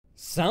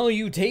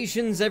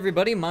Salutations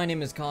everybody, my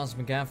name is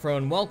Cosmic Afro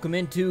and welcome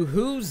into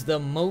Who's the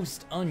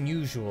Most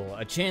Unusual,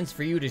 a chance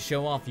for you to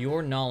show off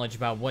your knowledge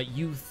about what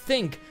you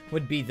think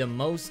would be the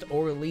most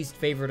or least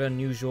favorite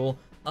unusual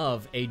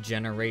of a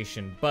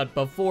generation. But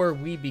before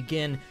we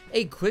begin,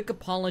 a quick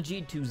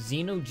apology to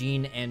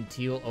Xenogene and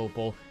Teal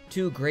Opal,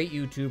 two great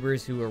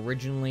YouTubers who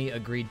originally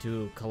agreed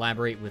to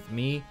collaborate with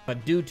me,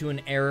 but due to an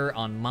error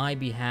on my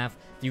behalf,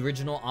 the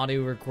original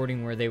audio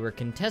recording where they were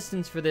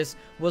contestants for this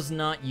was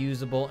not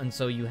usable, and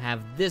so you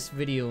have this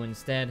video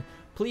instead.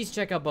 Please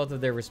check out both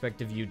of their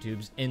respective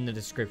YouTubes in the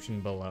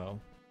description below.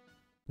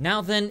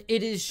 Now then,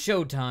 it is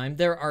showtime.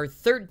 There are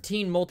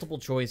 13 multiple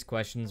choice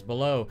questions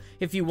below.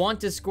 If you want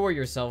to score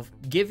yourself,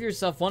 give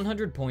yourself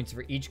 100 points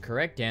for each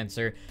correct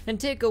answer, and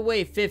take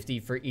away 50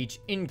 for each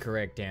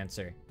incorrect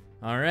answer.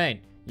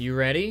 Alright, you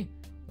ready?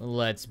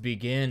 Let's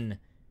begin.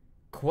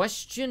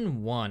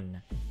 Question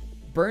 1.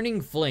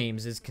 Burning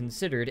Flames is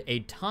considered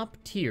a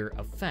top-tier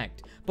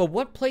effect, but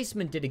what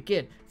placement did it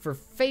get for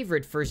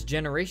favorite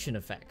first-generation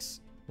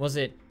effects? Was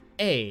it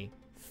A,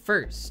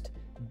 first,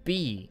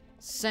 B,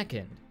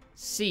 second,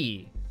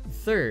 C,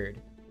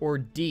 third, or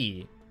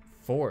D,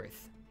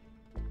 fourth?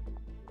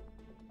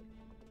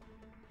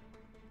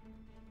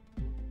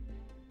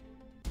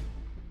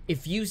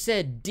 If you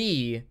said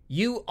D,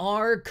 you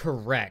are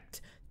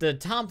correct. The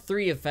top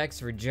 3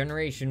 effects for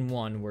Generation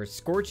 1 were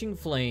Scorching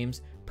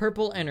Flames,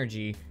 Purple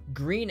Energy,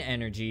 Green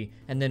Energy,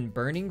 and then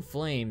Burning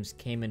Flames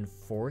came in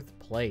 4th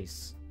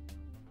place.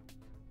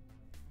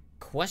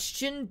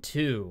 Question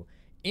 2.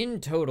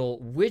 In total,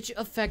 which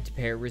effect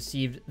pair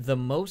received the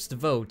most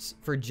votes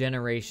for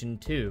Generation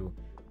 2?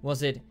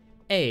 Was it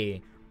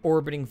A,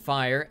 Orbiting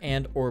Fire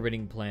and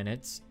Orbiting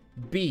Planets,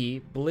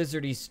 B,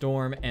 Blizzardy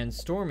Storm and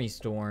Stormy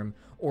Storm,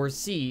 or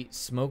C,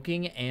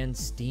 Smoking and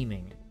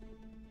Steaming?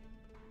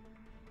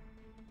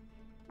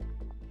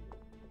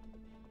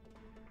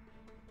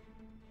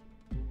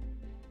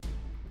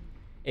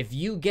 If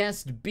you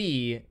guessed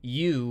B,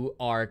 you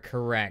are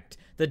correct.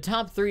 The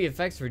top 3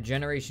 effects for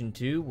Generation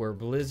 2 were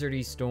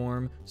Blizzardy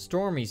Storm,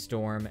 Stormy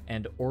Storm,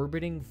 and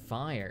Orbiting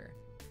Fire.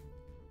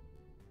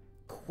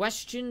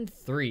 Question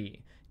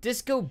 3.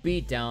 Disco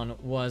Beatdown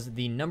was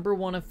the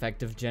 #1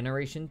 effect of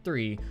Generation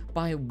 3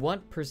 by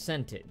what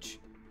percentage?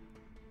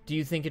 Do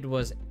you think it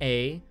was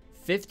A,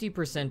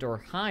 50% or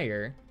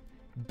higher,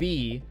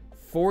 B,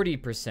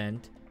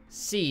 40%,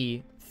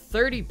 C,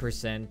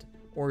 30%,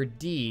 or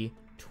D,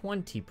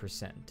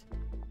 20%?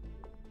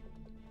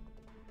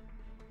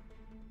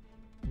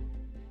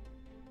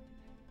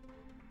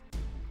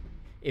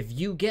 If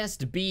you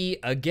guessed B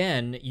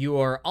again, you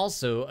are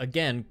also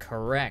again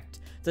correct.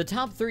 The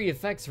top 3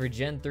 effects for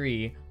Gen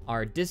 3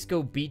 are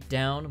Disco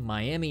Beatdown,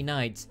 Miami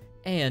Nights,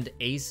 and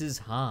Aces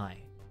High.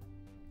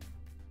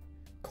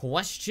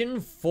 Question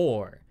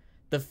 4.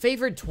 The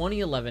favorite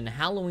 2011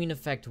 Halloween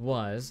effect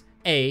was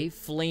A,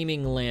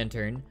 Flaming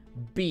Lantern,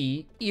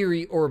 B,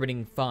 Eerie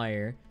Orbiting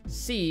Fire,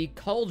 C,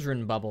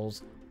 Cauldron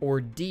Bubbles, or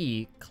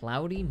D,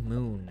 Cloudy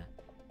Moon?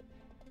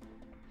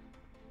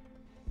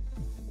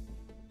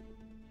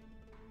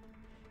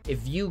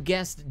 If you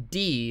guessed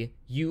D,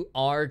 you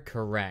are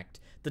correct.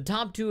 The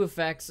top 2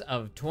 effects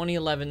of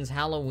 2011's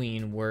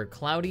Halloween were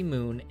Cloudy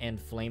Moon and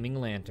Flaming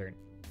Lantern.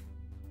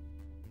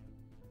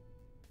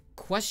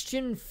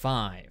 Question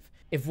 5.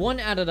 If one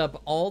added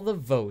up all the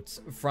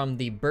votes from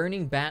the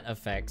Burning Bat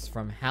effects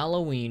from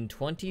Halloween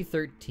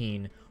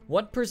 2013,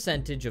 what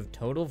percentage of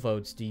total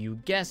votes do you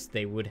guess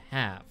they would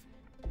have?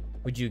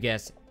 Would you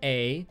guess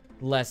A,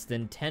 less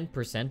than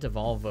 10% of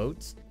all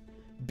votes,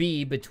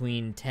 B,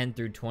 between 10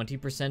 through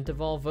 20%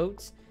 of all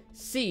votes,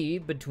 C,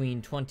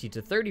 between 20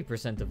 to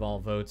 30% of all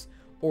votes,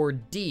 or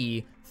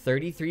D,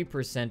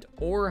 33%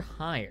 or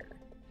higher?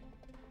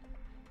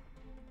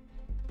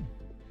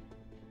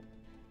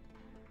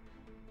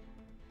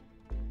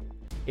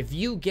 If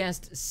you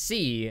guessed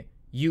C,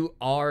 you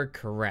are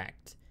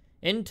correct.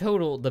 In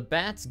total, the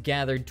Bats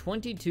gathered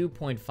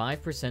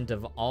 22.5%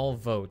 of all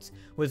votes,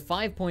 with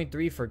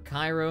 5.3 for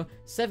Cairo,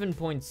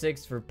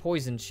 7.6 for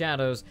Poison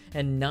Shadows,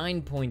 and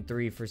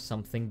 9.3 for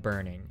Something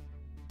Burning.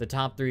 The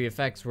top 3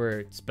 effects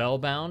were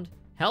Spellbound,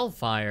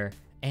 Hellfire,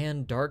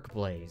 and Dark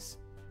Blaze.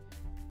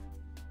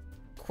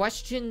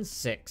 Question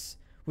 6.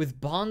 With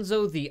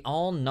Bonzo the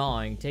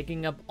All-Gnawing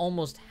taking up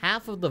almost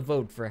half of the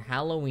vote for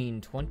Halloween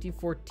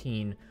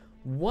 2014,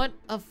 what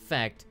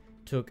effect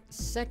took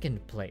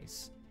 2nd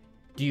place?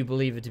 Do you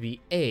believe it to be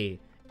A,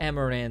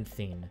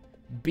 Amaranthine,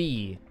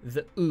 B,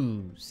 The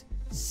Ooze,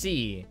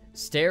 C,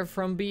 Stare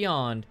from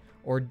Beyond,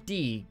 or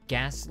D,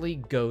 Ghastly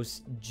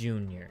Ghost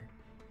Jr.?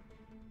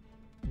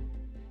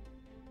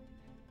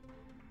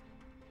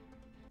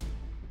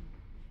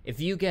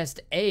 If you guessed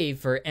A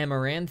for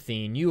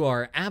Amaranthine, you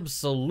are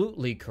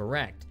absolutely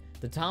correct.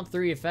 The top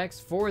 3 effects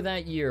for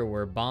that year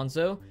were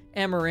Bonzo,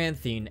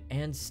 Amaranthine,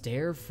 and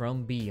Stare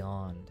from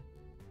Beyond.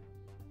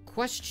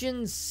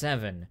 Question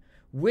 7.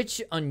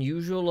 Which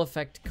unusual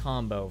effect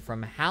combo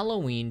from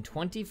Halloween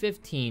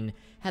 2015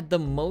 had the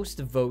most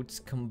votes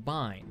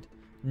combined?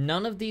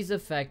 None of these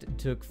effects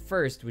took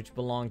first, which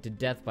belonged to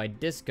Death by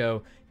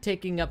Disco,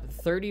 taking up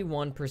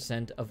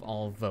 31% of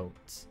all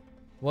votes.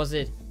 Was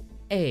it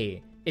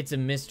A, It's a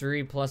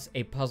Mystery plus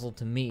a Puzzle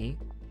to Me,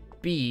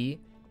 B,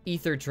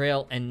 Ether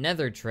Trail and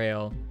Nether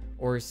Trail,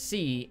 or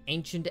C,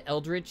 Ancient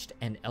Eldritch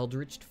and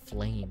Eldritch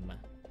Flame?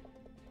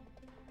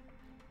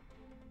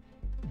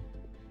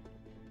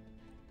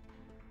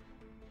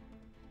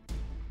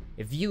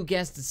 If you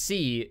guessed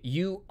C,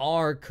 you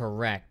are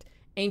correct.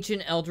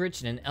 Ancient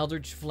Eldritch and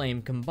Eldritch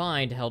Flame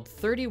combined held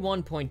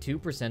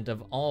 31.2%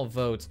 of all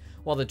votes,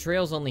 while the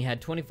Trails only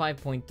had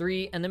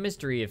 25.3% and the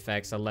Mystery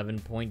Effects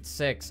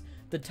 11.6%.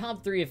 The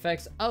top 3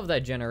 effects of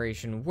that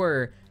generation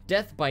were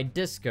Death by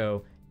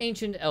Disco,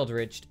 Ancient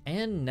Eldritch,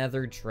 and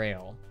Nether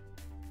Trail.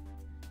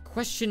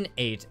 Question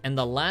 8, and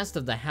the last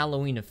of the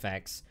Halloween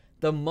effects.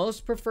 The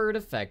most preferred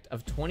effect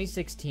of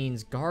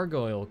 2016's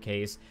Gargoyle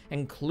case,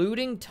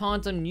 including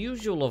Taunt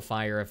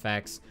Unusualifier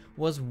effects,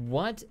 was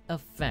what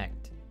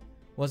effect?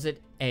 Was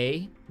it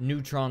A,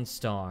 Neutron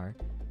Star,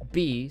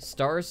 B,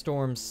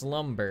 Starstorm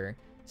Slumber,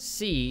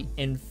 C,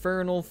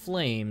 Infernal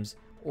Flames,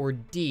 or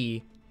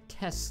D,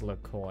 Tesla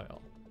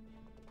Coil?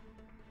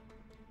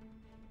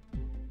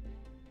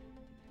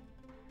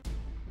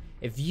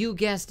 If you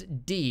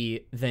guessed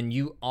D, then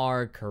you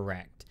are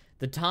correct.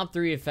 The top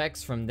 3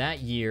 effects from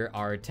that year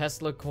are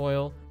Tesla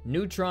Coil,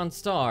 Neutron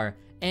Star,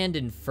 and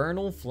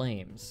Infernal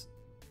Flames.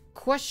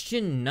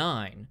 Question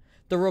 9.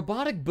 The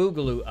Robotic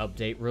Boogaloo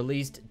update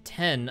released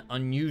 10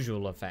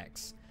 unusual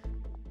effects.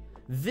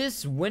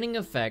 This winning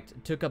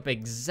effect took up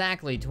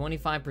exactly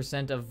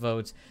 25% of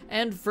votes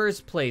and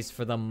first place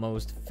for the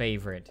most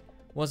favorite.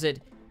 Was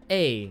it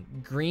A,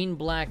 Green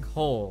Black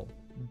Hole,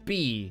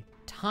 B,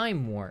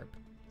 Time Warp,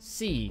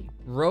 C,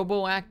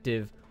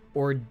 Roboactive,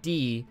 or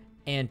D,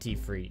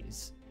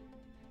 Antifreeze?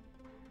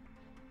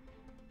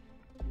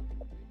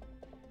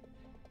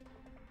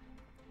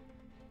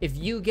 If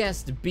you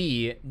guessed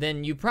B,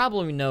 then you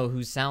probably know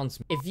who sounds.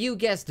 If you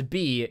guessed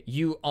B,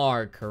 you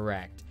are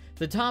correct.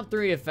 The top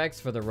 3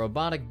 effects for the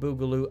Robotic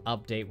Boogaloo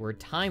update were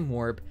Time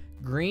Warp,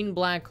 Green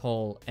Black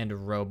Hole, and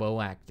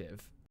Roboactive.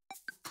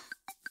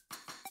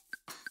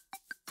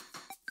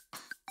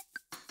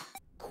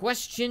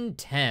 Question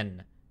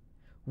 10.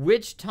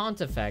 Which taunt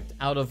effect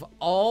out of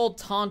all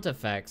taunt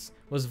effects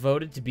was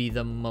voted to be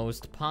the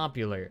most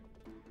popular?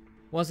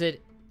 Was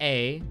it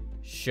A,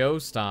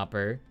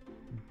 Showstopper,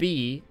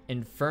 B,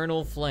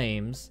 Infernal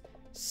Flames,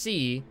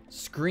 C,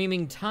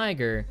 Screaming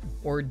Tiger,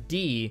 or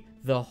D,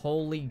 the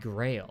Holy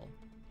Grail?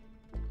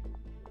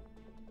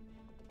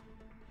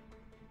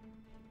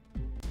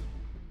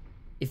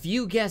 If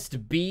you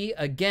guessed B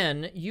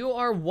again, you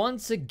are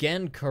once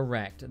again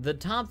correct. The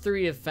top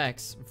 3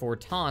 effects for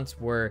taunts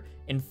were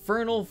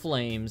Infernal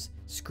Flames,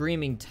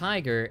 Screaming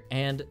Tiger,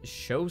 and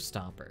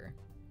Showstopper.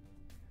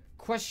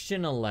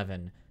 Question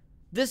 11.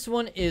 This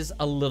one is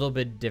a little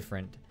bit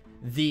different.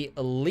 The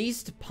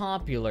least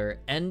popular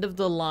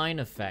end-of-the-line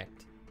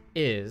effect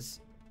is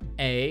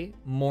A,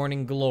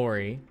 Morning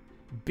Glory,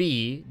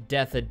 B,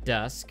 Death at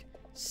Dusk,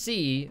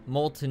 C,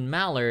 Molten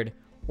Mallard,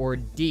 or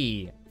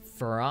D,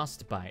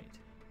 Frostbite?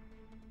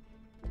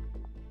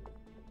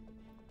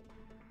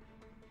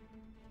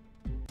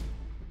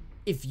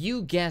 If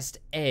you guessed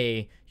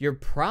A, you're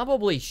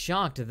probably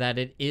shocked that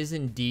it is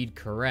indeed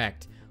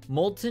correct.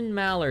 Molten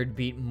Mallard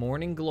beat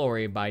Morning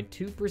Glory by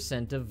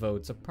 2% of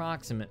votes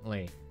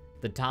approximately.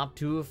 The top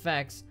 2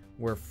 effects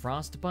were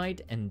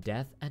Frostbite and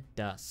Death at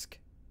Dusk.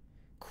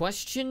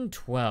 Question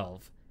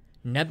 12.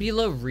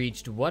 Nebula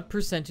reached what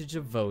percentage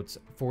of votes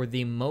for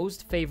the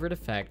most favorite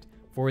effect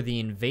for the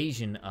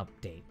Invasion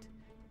update?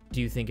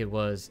 Do you think it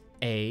was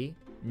A,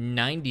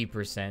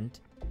 90%,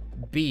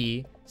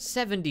 B,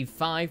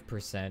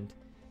 75%,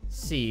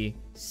 C,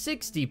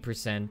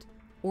 60%,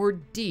 or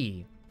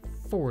D,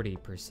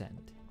 40%?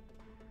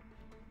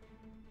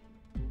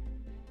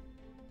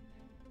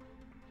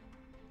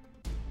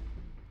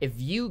 If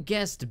you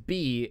guessed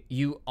B,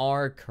 you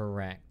are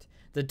correct.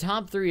 The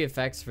top 3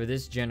 effects for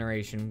this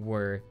generation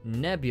were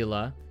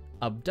Nebula,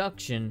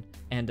 Abduction,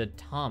 and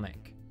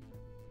Atomic.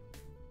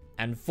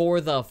 And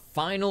for the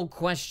final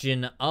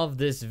question of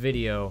this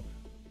video,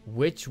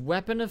 which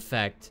weapon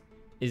effect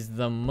is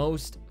the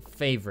most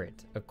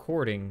favorite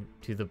according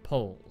to the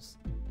polls?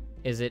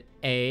 Is it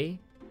A,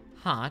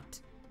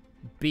 Hot,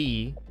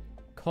 B,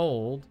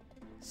 Cold,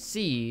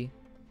 C,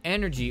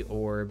 Energy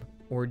Orb,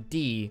 or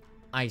D,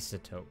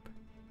 Isotope?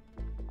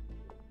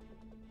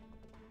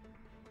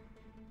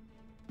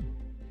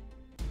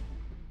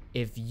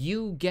 If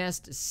you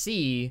guessed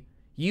C,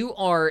 you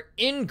are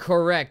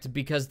incorrect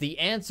because the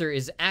answer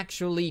is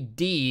actually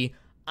D,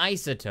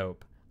 Isotope.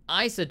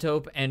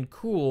 Isotope and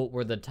Cool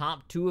were the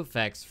top 2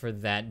 effects for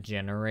that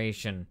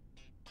generation.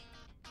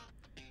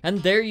 And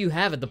there you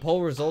have it, the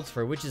poll results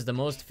for which is the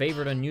most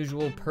favorite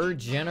unusual per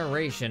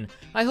generation.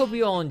 I hope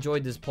you all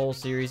enjoyed this poll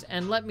series,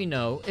 and let me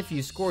know, if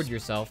you scored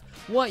yourself,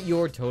 what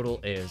your total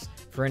is.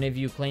 For any of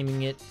you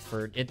claiming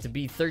for it to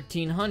be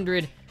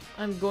 1,300,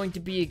 I'm going to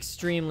be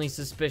extremely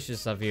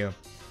suspicious of you.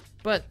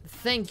 But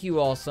thank you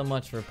all so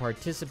much for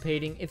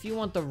participating. If you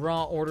want the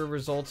raw order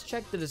results,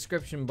 check the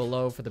description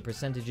below for the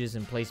percentages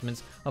and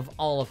placements of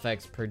all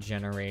effects per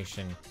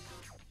generation.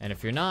 And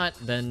if you're not,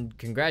 then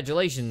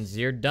congratulations,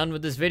 you're done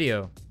with this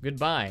video.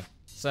 Goodbye.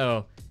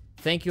 So,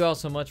 thank you all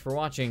so much for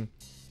watching.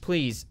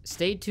 Please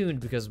stay tuned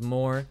because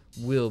more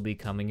will be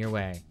coming your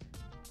way.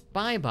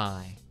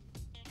 Bye-bye.